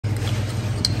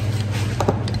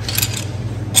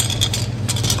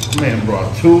Man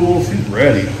brought tools, he's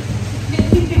ready.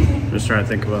 Just trying to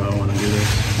think about how I want to do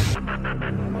this.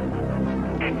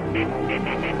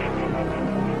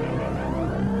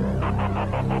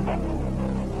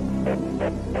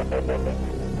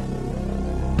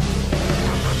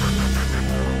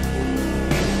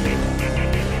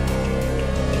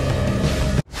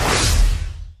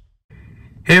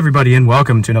 Hey everybody, and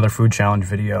welcome to another food challenge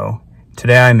video.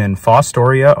 Today I'm in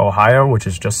Fostoria, Ohio, which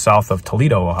is just south of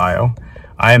Toledo, Ohio.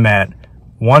 I am at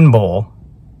One Bowl,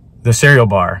 the cereal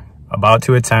bar, about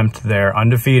to attempt their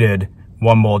undefeated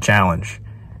One Bowl challenge.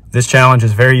 This challenge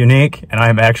is very unique, and I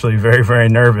am actually very, very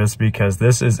nervous because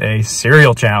this is a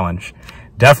cereal challenge.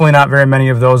 Definitely not very many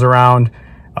of those around.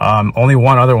 Only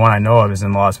one other one I know of is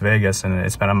in Las Vegas, and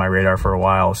it's been on my radar for a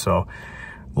while, so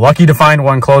lucky to find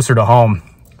one closer to home.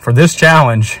 For this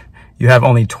challenge, you have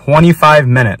only 25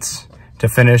 minutes to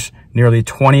finish nearly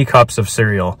 20 cups of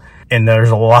cereal. And there's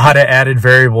a lot of added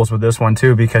variables with this one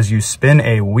too, because you spin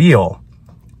a wheel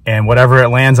and whatever it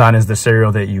lands on is the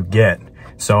cereal that you get.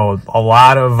 So a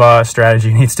lot of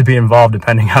strategy needs to be involved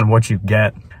depending on what you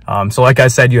get. So like I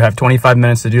said, you have 25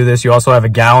 minutes to do this. You also have a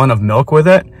gallon of milk with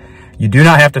it. You do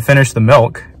not have to finish the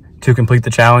milk to complete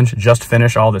the challenge, just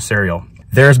finish all the cereal.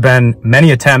 There's been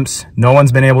many attempts. No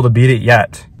one's been able to beat it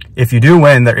yet. If you do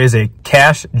win, there is a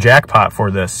cash jackpot for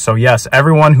this. So yes,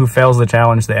 everyone who fails the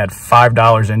challenge, they add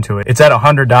 $5 into it. It's at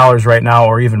 $100 right now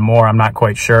or even more, I'm not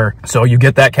quite sure. So you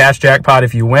get that cash jackpot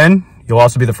if you win. You'll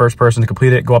also be the first person to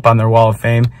complete it, go up on their wall of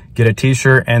fame, get a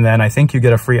t-shirt, and then I think you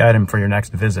get a free item for your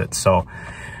next visit. So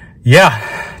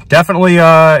yeah, definitely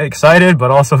excited,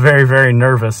 but also very, very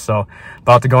nervous. So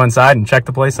about to go inside and check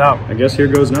the place out. I guess here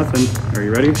goes nothing. Are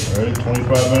you ready? Ready,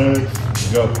 25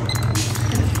 minutes, go.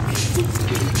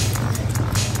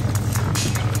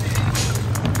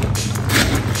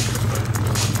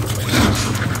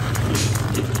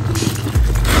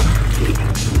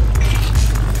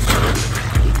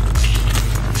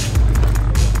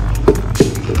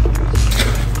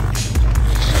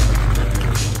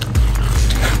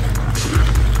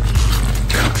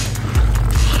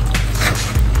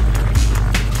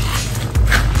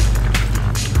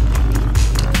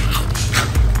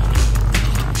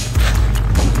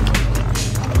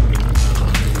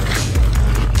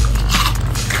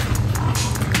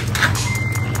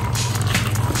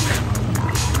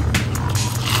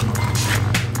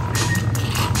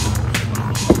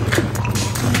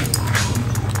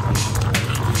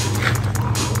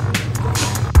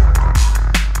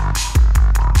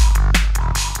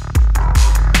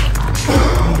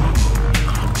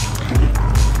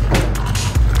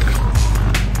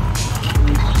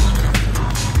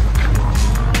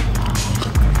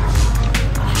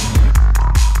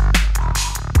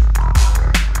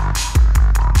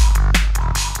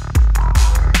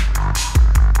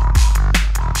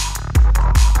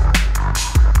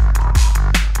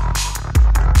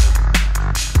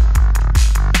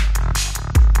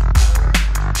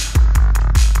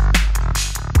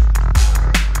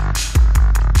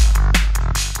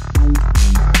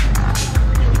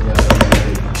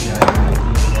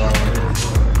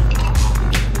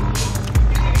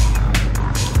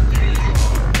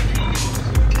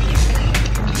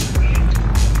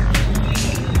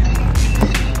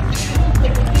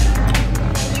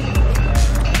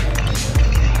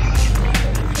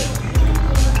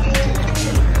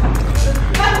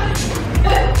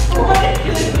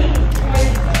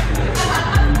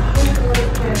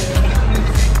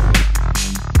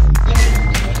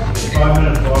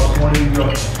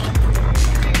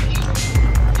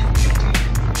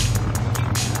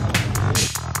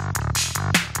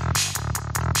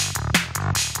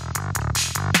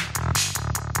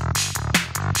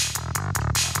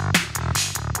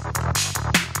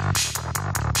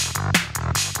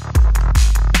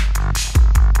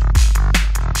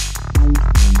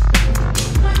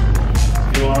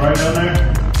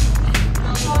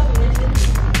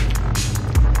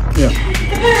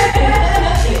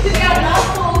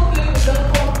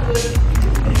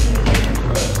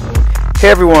 Hey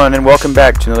everyone, and welcome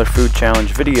back to another food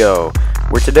challenge video,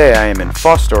 where today I am in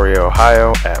Fostoria,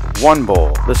 Ohio at One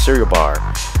Bowl, the cereal bar,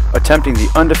 attempting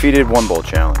the undefeated One Bowl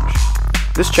challenge.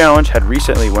 This challenge had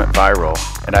recently went viral,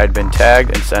 and I had been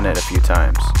tagged and sent it a few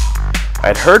times. I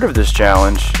had heard of this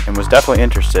challenge and was definitely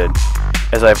interested,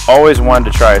 as I've always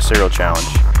wanted to try a cereal challenge.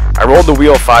 I rolled the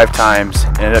wheel 5 times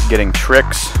and ended up getting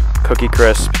Trix, Cookie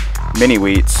Crisp, Mini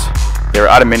Wheats. They were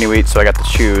out of Mini Wheats, so I got to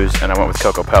choose, and I went with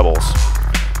Cocoa Pebbles.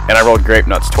 And I rolled Grape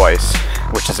Nuts twice,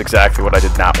 which is exactly what I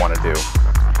did not want to do.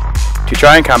 To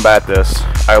try and combat this,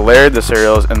 I layered the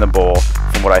cereals in the bowl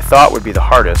from what I thought would be the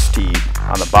hardest to eat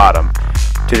on the bottom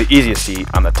to the easiest to eat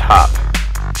on the top.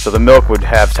 so the milk would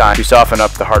have time to soften up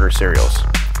the harder cereals.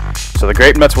 So the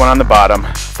Grape Nuts went on the bottom,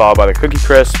 followed by the Cookie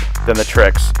Crisp, then the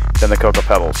Trix, then the Cocoa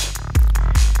Pebbles.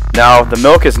 Now, the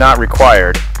milk is not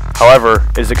required. However,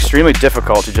 it is extremely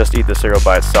difficult to just eat the cereal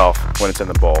by itself when it's in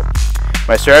the bowl.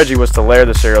 My strategy was to layer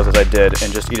the cereals as I did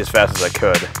and just eat as fast as I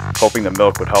could, hoping the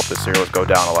milk would help the cereals go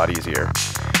down a lot easier.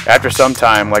 After some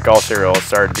time, like all cereal, it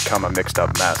started to become a mixed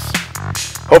up mess.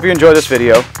 Hope you enjoyed this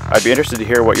video. I'd be interested to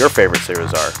hear what your favorite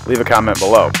cereals are. Leave a comment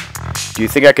below. Do you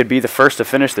think I could be the first to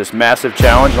finish this massive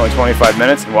challenge in only 25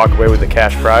 minutes and walk away with the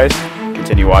cash prize?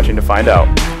 Continue watching to find out.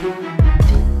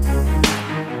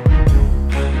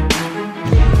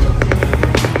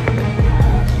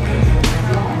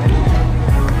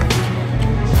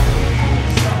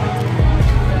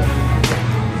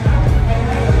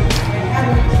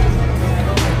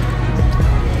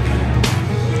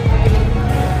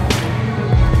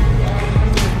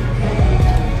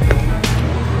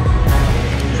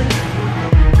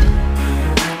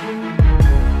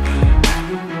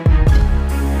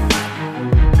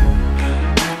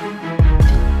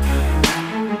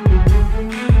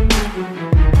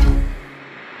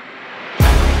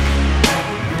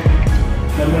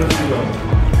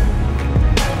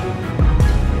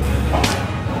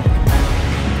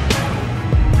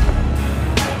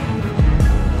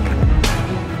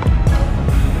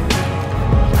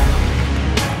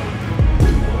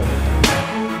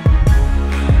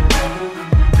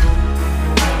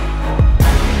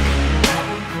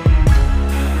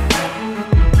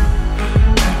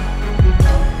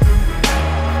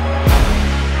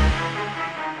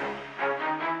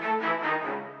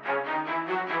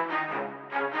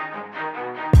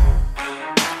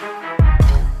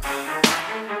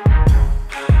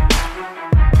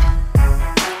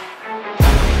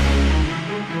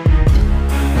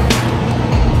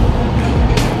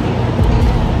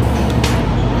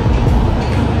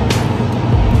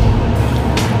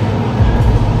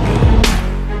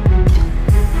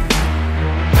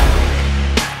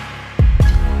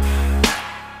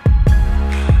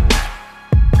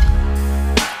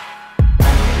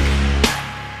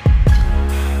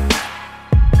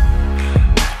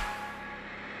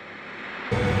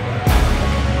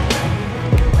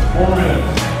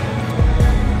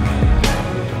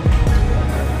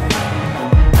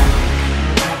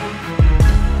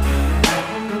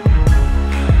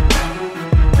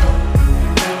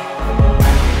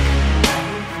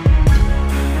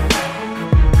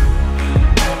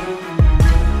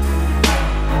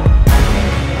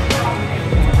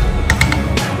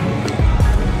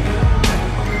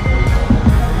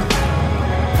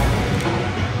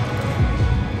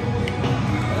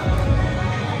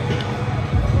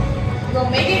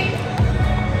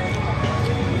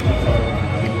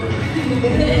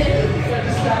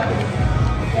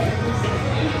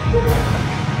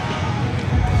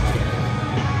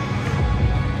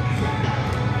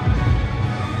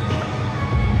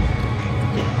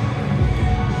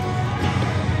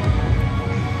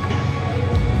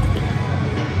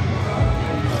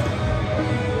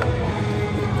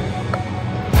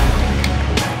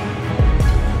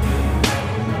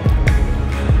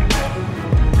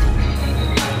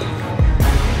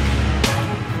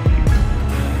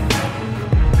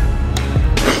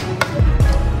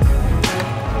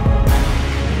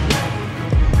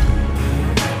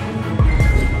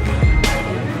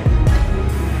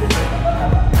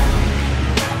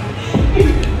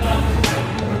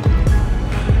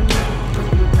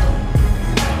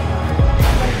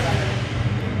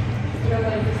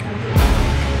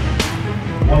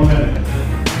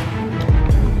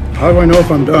 How do I know if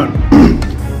I'm done?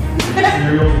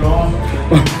 Cereal's gone.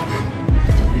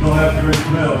 You don't have to drink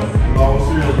milk. All the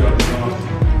cereal's got to be gone.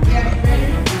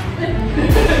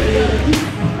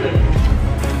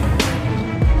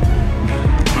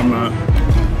 I'm not.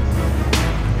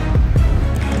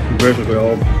 I'm basically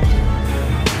all.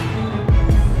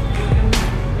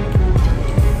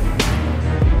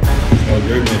 Well,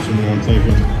 Grape Nuts in there, I'm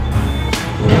thinking.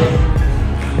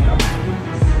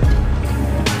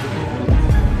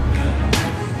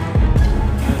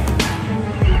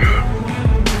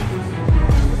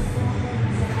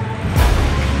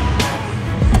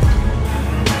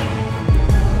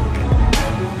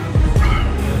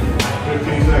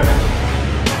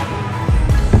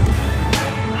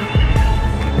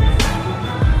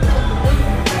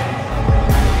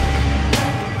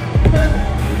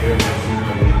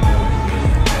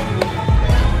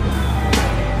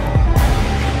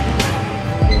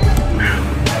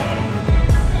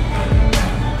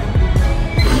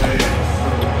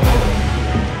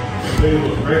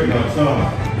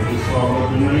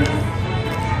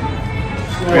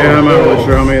 Yeah, I'm not really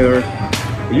sure how many there are.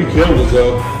 You killed it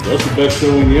though. That's the best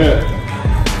showing yet.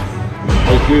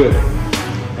 That's good.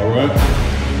 All right.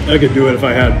 I could do it if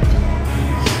I had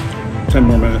 10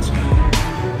 more minutes.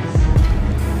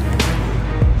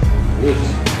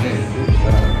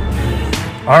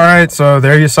 All right, so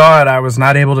there you saw it. I was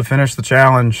not able to finish the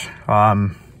challenge,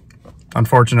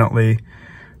 unfortunately.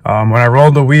 When I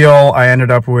rolled the wheel, I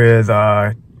ended up with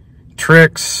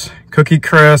Trix, Cookie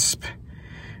Crisp.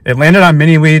 It landed on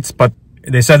mini wheats, but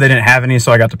they said they didn't have any,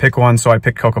 so I got to pick one, so I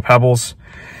picked Cocoa Pebbles.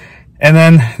 And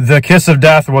then the kiss of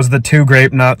death was the 2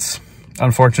 grape nuts,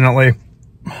 unfortunately.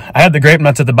 I had the grape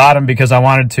nuts at the bottom because I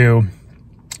wanted to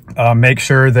make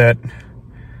sure that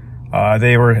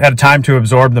they had time to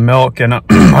absorb the milk, and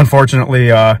unfortunately,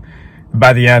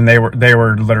 by the end, they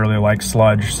were literally like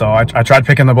sludge. So I tried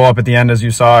picking the bowl up at the end, as you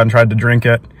saw, and tried to drink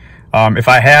it. If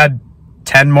I had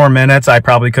 10 more minutes, I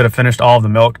probably could have finished all of the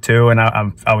milk too, and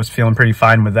I was feeling pretty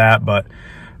fine with that. But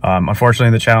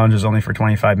unfortunately, the challenge is only for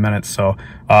 25 minutes, so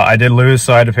I did lose.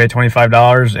 So I had to pay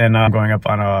 $25, and I'm going up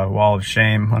on a wall of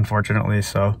shame, unfortunately.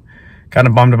 So kind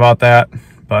of bummed about that,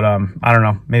 but I don't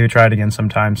know. Maybe try it again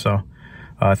sometime. So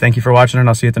thank you for watching, and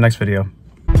I'll see you at the next video.